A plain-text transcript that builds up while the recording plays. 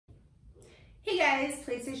Hey guys,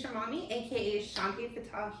 PlayStation Mommy, aka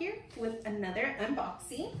ShanteFatale here with another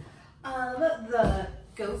unboxing of the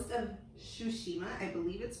Ghost of Tsushima, I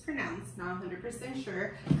believe it's pronounced, not 100%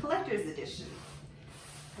 sure, collector's edition.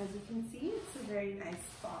 As you can see, it's a very nice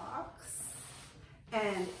box.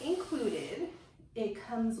 And included, it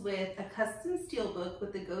comes with a custom steelbook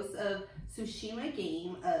with the Ghost of Tsushima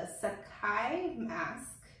game, a Sakai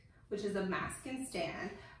mask, which is a mask and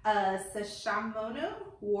stand, a Sashamoto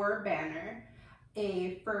war banner,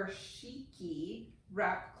 a fushigi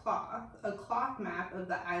wrapped cloth, a cloth map of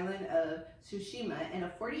the island of Tsushima, and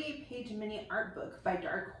a 48-page mini art book by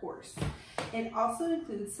Dark Horse. It also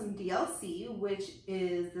includes some DLC, which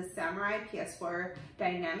is the Samurai PS4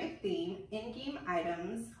 dynamic theme, in-game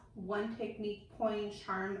items, one technique point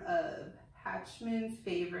charm of Hatchman's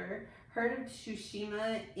favor, Heart of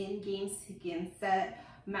Tsushima in-game skin set,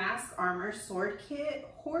 mask, armor, sword kit,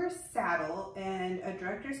 horse saddle, and a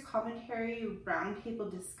director's commentary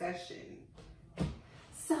roundtable discussion.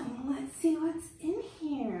 So let's see what's in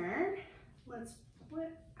here. Let's pull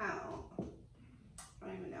it out. I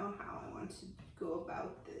don't even know how I want to go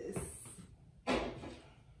about this.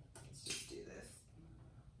 Let's just do this.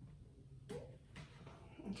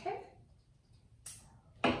 Okay.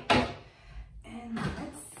 And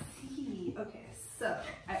let's see. Okay, so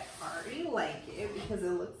I already like it because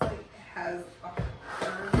it looks like it has a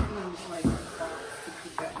hard like box to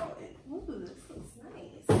keep it all in. Ooh, this looks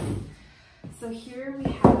nice. So here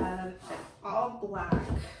we have an all black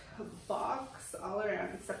box all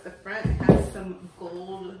around except the front has some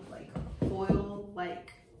gold like foil,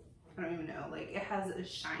 like I don't even know, like it has a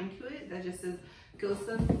shine to it that just says Ghost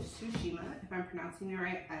of Tsushima. If I'm pronouncing it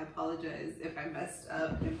right, I apologize if I messed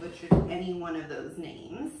up and butchered any one of those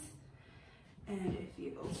names. And if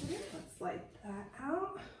you open it, let's slide that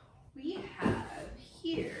out. We have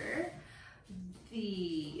here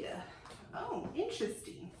the, oh,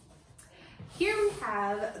 interesting. Here we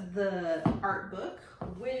have the art book,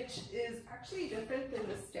 which is actually different than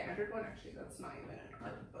the standard one. Actually, that's not even an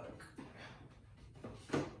art book.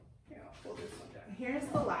 Here, I'll pull this one down. Here's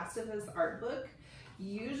the Last of Us art book.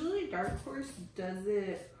 Usually Dark Horse does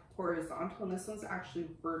it horizontal, and this one's actually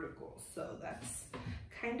vertical. So that's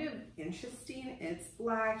kind of interesting. It's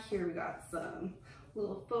black. Here we got some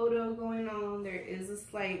little photo going on. There is a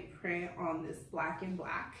slight print on this black and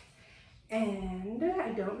black. And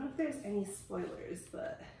I don't know if there's any spoilers,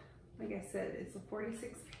 but like I said, it's a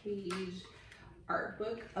 46-page art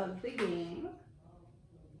book of the game.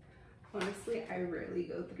 Honestly, I rarely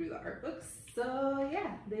go through the art books. So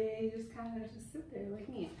yeah, they just kind of just sit there like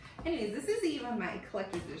me. Anyways, this is even my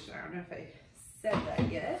collector's edition. I don't know if I said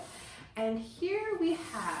that yet. And here we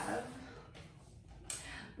have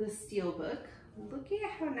the steelbook. Look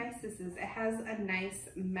at how nice this is. It has a nice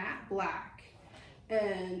matte black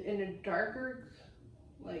and in a darker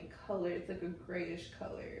like color. It's like a grayish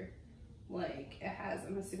color. Like it has,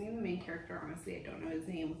 I'm assuming the main character, honestly, I don't know his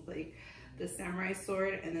name, with like the samurai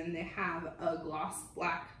sword, and then they have a gloss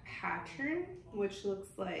black pattern, which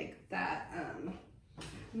looks like that, I'm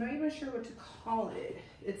not even sure what to call it.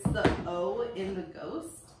 It's the O in the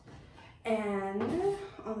ghost. And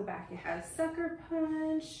on the back it has Sucker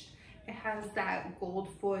Punch. It has that gold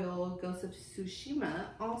foil Ghost of Tsushima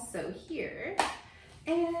also here.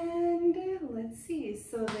 And let's see,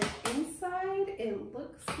 so the inside, it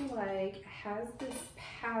looks like it has this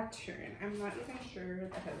pattern. I'm not even sure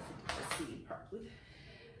that has to see properly.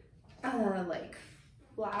 Like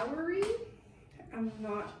flowery. I'm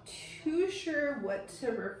not too sure what to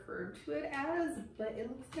refer to it as, but it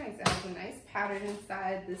looks nice. It has a nice pattern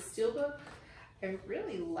inside. The steelbook I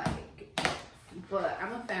really like, but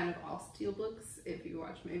I'm a fan of all steelbooks. If you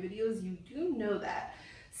watch my videos, you do know that.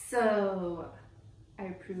 So I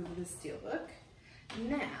approve of the steelbook.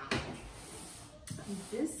 Now,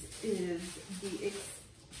 this is the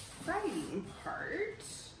exciting part.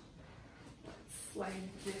 Let's slide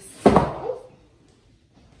this out.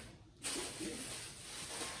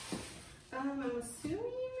 I'm assuming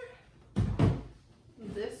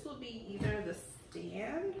this will be either the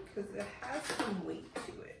stand, because it has some weight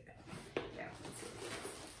to it. Yeah,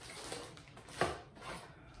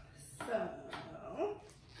 so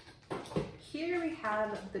here we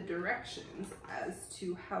have the directions as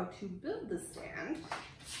to how to build the stand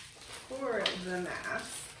for the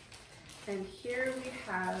mask. And here we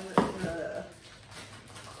have the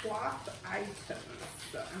cloth items.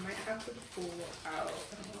 So I might have to pull out,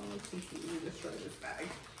 I don't want to completely destroy this bag.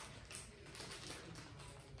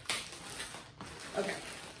 Okay.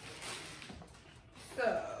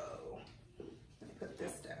 So let me put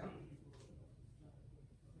this down.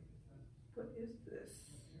 What is this?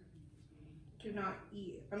 Do not not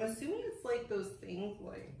eat. I'm assuming it's like those things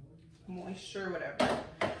like moisture or whatever.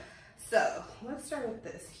 So let's start with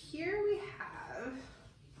this. Here we have,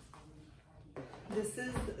 this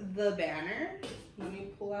is the banner. Let me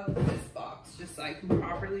pull out this box just so I can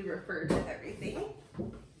properly refer to everything.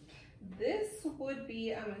 This would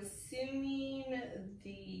be, I'm assuming,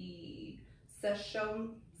 the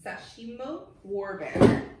Tsushima war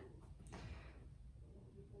banner.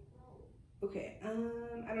 Okay, I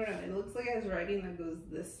don't know. It looks like it has writing that goes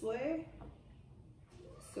this way.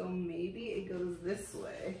 So maybe it goes this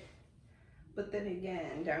way. But then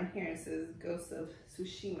again, down here it says Ghost of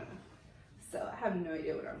Tsushima. So I have no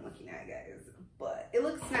idea what I'm looking at, guys. But it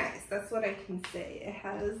looks nice. That's what I can say. It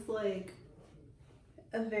has like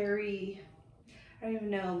a very, I don't even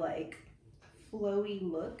know, like flowy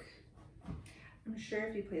look. I'm sure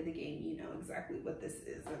if you play the game, you know exactly what this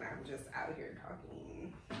is, and I'm just out here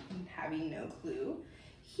talking, having no clue.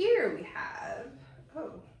 Here we have,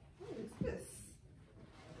 oh, what is this?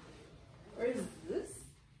 Or is this?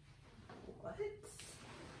 What?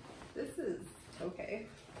 This is, okay.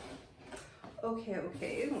 Okay,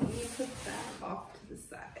 let me put that off to the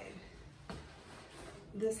side.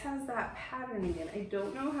 This has that pattern again. I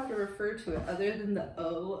don't know how to refer to it other than the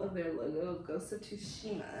O of their logo, Ghost of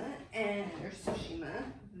Tsushima, or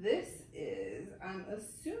Tsushima. This is, I'm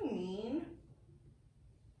assuming,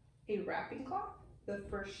 a wrapping cloth, the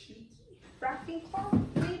Fushigi wrapping cloth,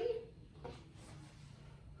 maybe?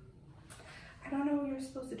 I don't know what you're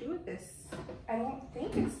supposed to do with this. I don't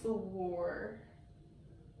think it's the war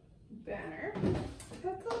banner.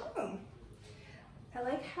 That's alone. I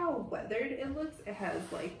like how weathered it looks. It has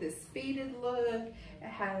like this faded look. It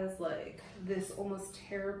has like this almost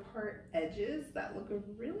tear apart edges that look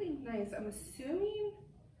really nice. I'm assuming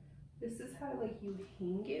this is how like you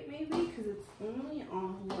hang it maybe, because it's only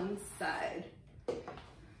on one side.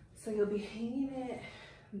 So you'll be hanging it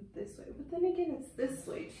this way, but then again it's this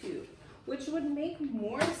way too, which would make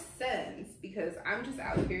more sense because I'm just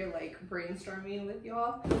out here like brainstorming with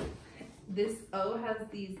y'all. This O has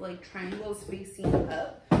these like triangles facing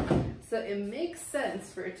up, so it makes sense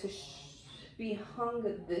for it to be hung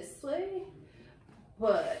this way,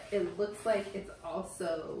 but it looks like it's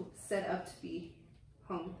also set up to be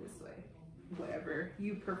hung this way. Whatever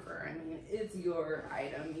you prefer. I mean, it's your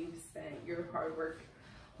item. You've spent your hard work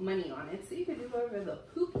money on it, so you can do whatever the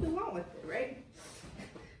poop you want with it, right?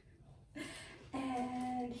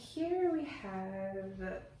 And here we have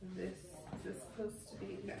this. Is this supposed to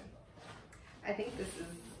be? No. I think this is,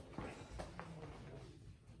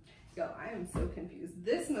 yo, I am so confused.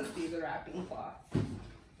 This must be the wrapping cloth.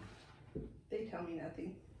 They tell me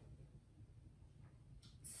nothing.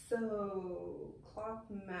 So, cloth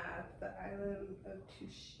mat, the island of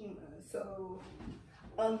Tsushima. So,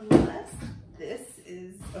 unless this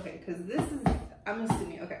is, okay, because this is, I'm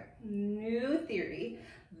assuming, okay, new theory.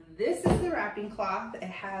 This is the wrapping cloth. It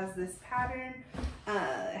has this pattern.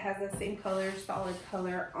 It has the same color, solid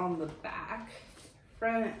color on the back.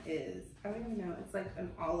 Front is, I don't even know, it's like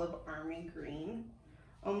an olive army green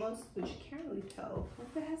almost, which you can't really tell.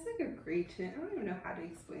 It has like a gray tint. I don't even know how to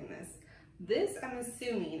explain this. This, I'm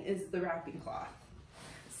assuming, is the wrapping cloth.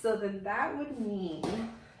 So then that would mean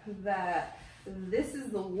that this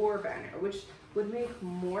is the war banner, which would make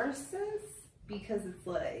more sense because it's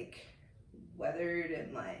like weathered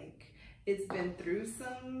and like it's been through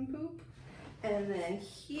some poop. And then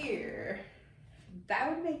here,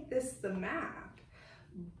 that would make this the map,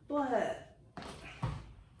 but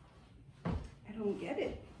I don't get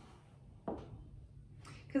it.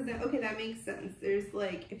 Because then, okay, that makes sense. There's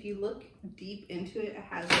like, if you look deep into it, it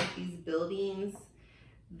has like these buildings.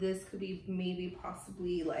 This could be maybe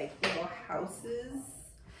possibly like little houses.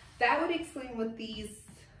 That would explain what these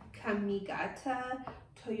Kamigata,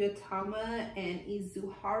 Toyotama, and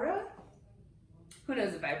Izuhara. Who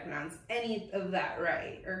knows if I pronounced any of that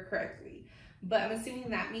right or correctly. But I'm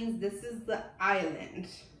assuming that means this is the island.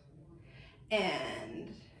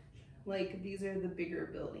 And like these are the bigger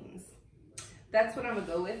buildings. That's what I'm gonna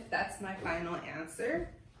go with. That's my final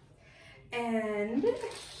answer. And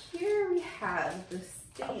here we have the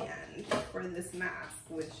stand for this mask,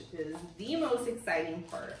 which is the most exciting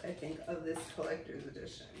part, I think, of this collector's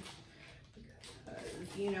edition.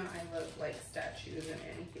 Because, you know, I love like statues and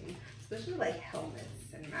anything, especially like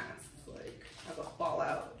helmets and masks. Like, I have a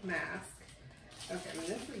Fallout mask. Okay, I mean,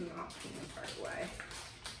 this is not peeing apart.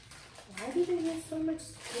 Why do they get so much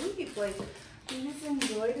tape? Like, you just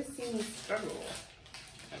enjoy to see me struggle.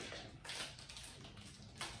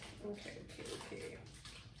 Okay.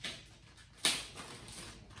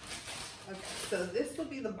 Okay, so this will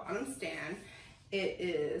be the bottom stand. It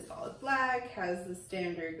is solid black, has the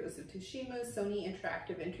standard Ghost of Tsushima, Sony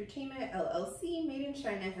Interactive Entertainment, LLC, made in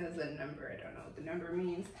China, has a number. I don't know what the number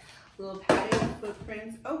means. Little padding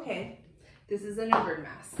footprints. Okay, this is a numbered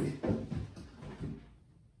mask.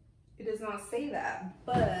 It does not say that,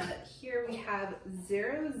 but here we have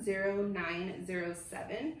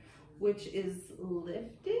 00907, which is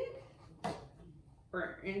lifted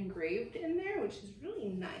or engraved in there, which is really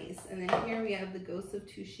nice. And then here we have the Ghost of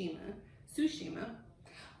Tsushima,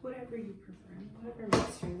 whatever you prefer, whatever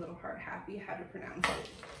makes your little heart happy, how to pronounce it.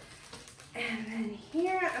 And then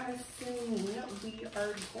here, I'm assuming we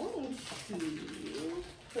are going to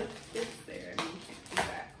put this there. I mean, it can't be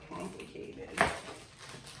that complicated.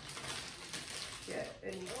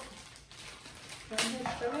 And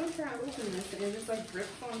I'm trying to open this and it just like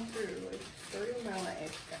rips on through, like story of my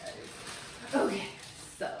life, guys. Okay,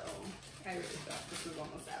 so I really thought this was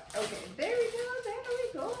almost out. Okay, there we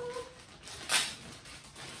go.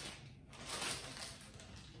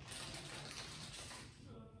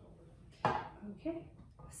 Okay,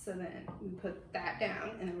 so then we put that down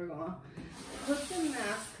and then we're gonna put the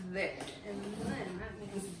mask there. And then that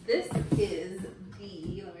means this is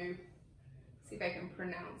the, let me see if I can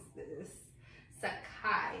pronounce this,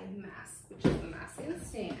 Sakai mask, which is the mask and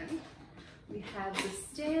stand. We have the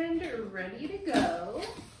stand ready to go,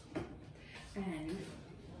 and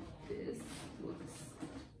this looks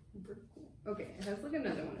super cool. Okay, it has like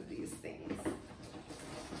another one of these things.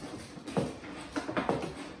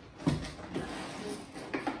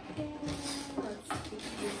 Okay, let's take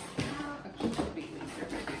this out. Actually, it would be easier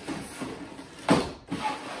if I do this.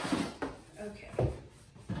 Okay.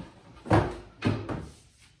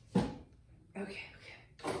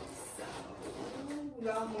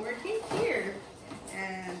 More cake here,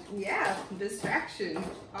 and yeah, distraction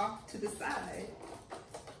off to the side.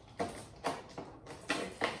 Okay.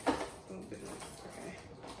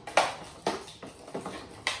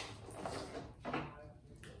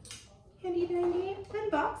 Handy dandy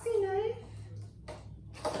unboxing knife.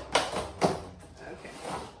 Okay.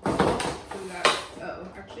 So we got, oh,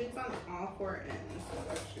 actually it's on all four ends, so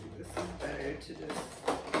actually this is better to just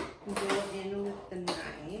go in with the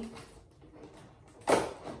knife.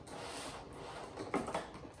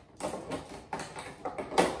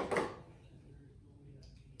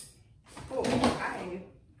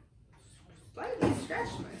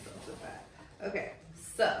 Okay,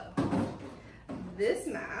 so this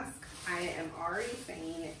mask, I am already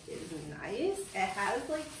saying is nice. It has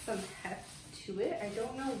like some heft to it. I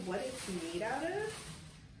don't know what it's made out of.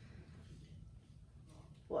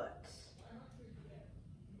 What?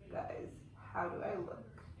 Guys, how do I look?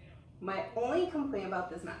 My only complaint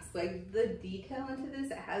about this mask, like the detail into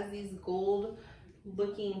this, it has these gold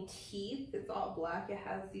looking teeth. It's all black. It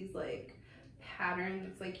has these like pattern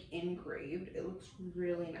that's like engraved. It looks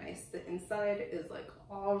really nice. The inside is like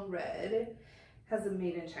all red, has a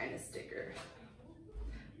made in China sticker.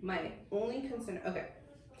 My only concern, okay,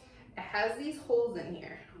 it has these holes in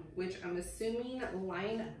here, which I'm assuming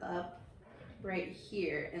line up right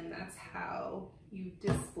here, and that's how you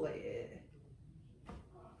display it.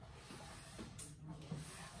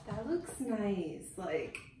 That looks nice.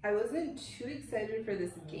 Like, I wasn't too excited for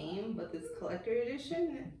this game, but this collector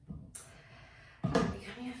edition, I'm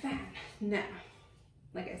becoming a fan. Now,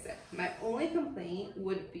 like I said, my only complaint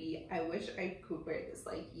would be, I wish I could wear this.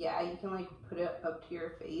 Like, yeah, you can like put it up to your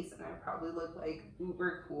face and I probably look like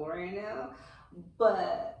uber cool right now,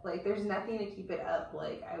 but like there's nothing to keep it up.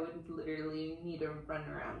 Like, I would literally need to run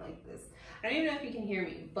around like this. I don't even know if you can hear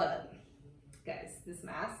me, but guys, this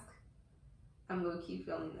mask, I'm low-key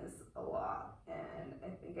feeling this a lot, and I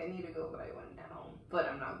think I need to go buy one now, but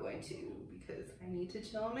I'm not going to because I need to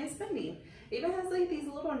chill on my spending. It even has like these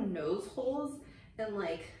little nose holes, and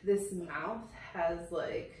like this mouth has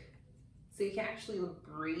like, so you can actually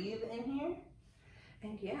breathe in here.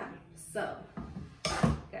 And yeah, so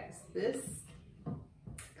guys, this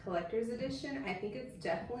collector's edition, I think it's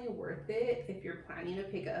definitely worth it if you're planning to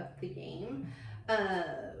pick up the game.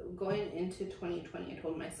 Going into 2020, I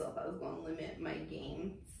told myself I was going to limit my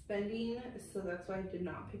game spending, so that's why I did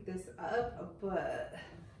not pick this up, but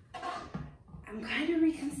I'm kind of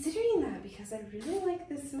reconsidering that because I really like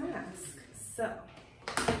this mask. So,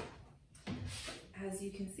 as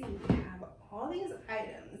you can see, we have all these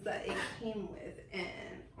items that it came with,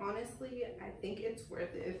 and honestly, I think it's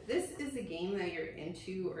worth it. If this is a game that you're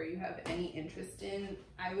into or you have any interest in,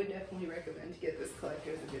 I would definitely recommend to get this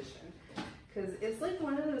collector's edition. Because it's like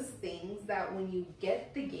one of those things that when you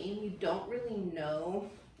get the game, you don't really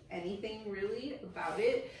know anything really about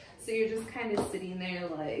it. So you're just kind of sitting there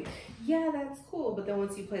like, yeah, that's cool. But then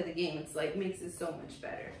once you play the game, it's like, makes it so much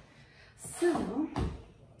better. So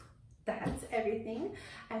that's everything.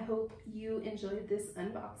 I hope you enjoyed this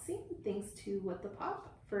unboxing. Thanks to What the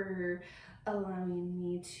Pop for allowing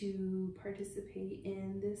me to participate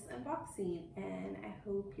in this unboxing, and I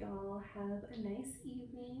hope y'all have a nice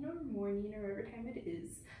evening or morning or whatever time it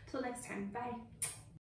is. Till next time, bye.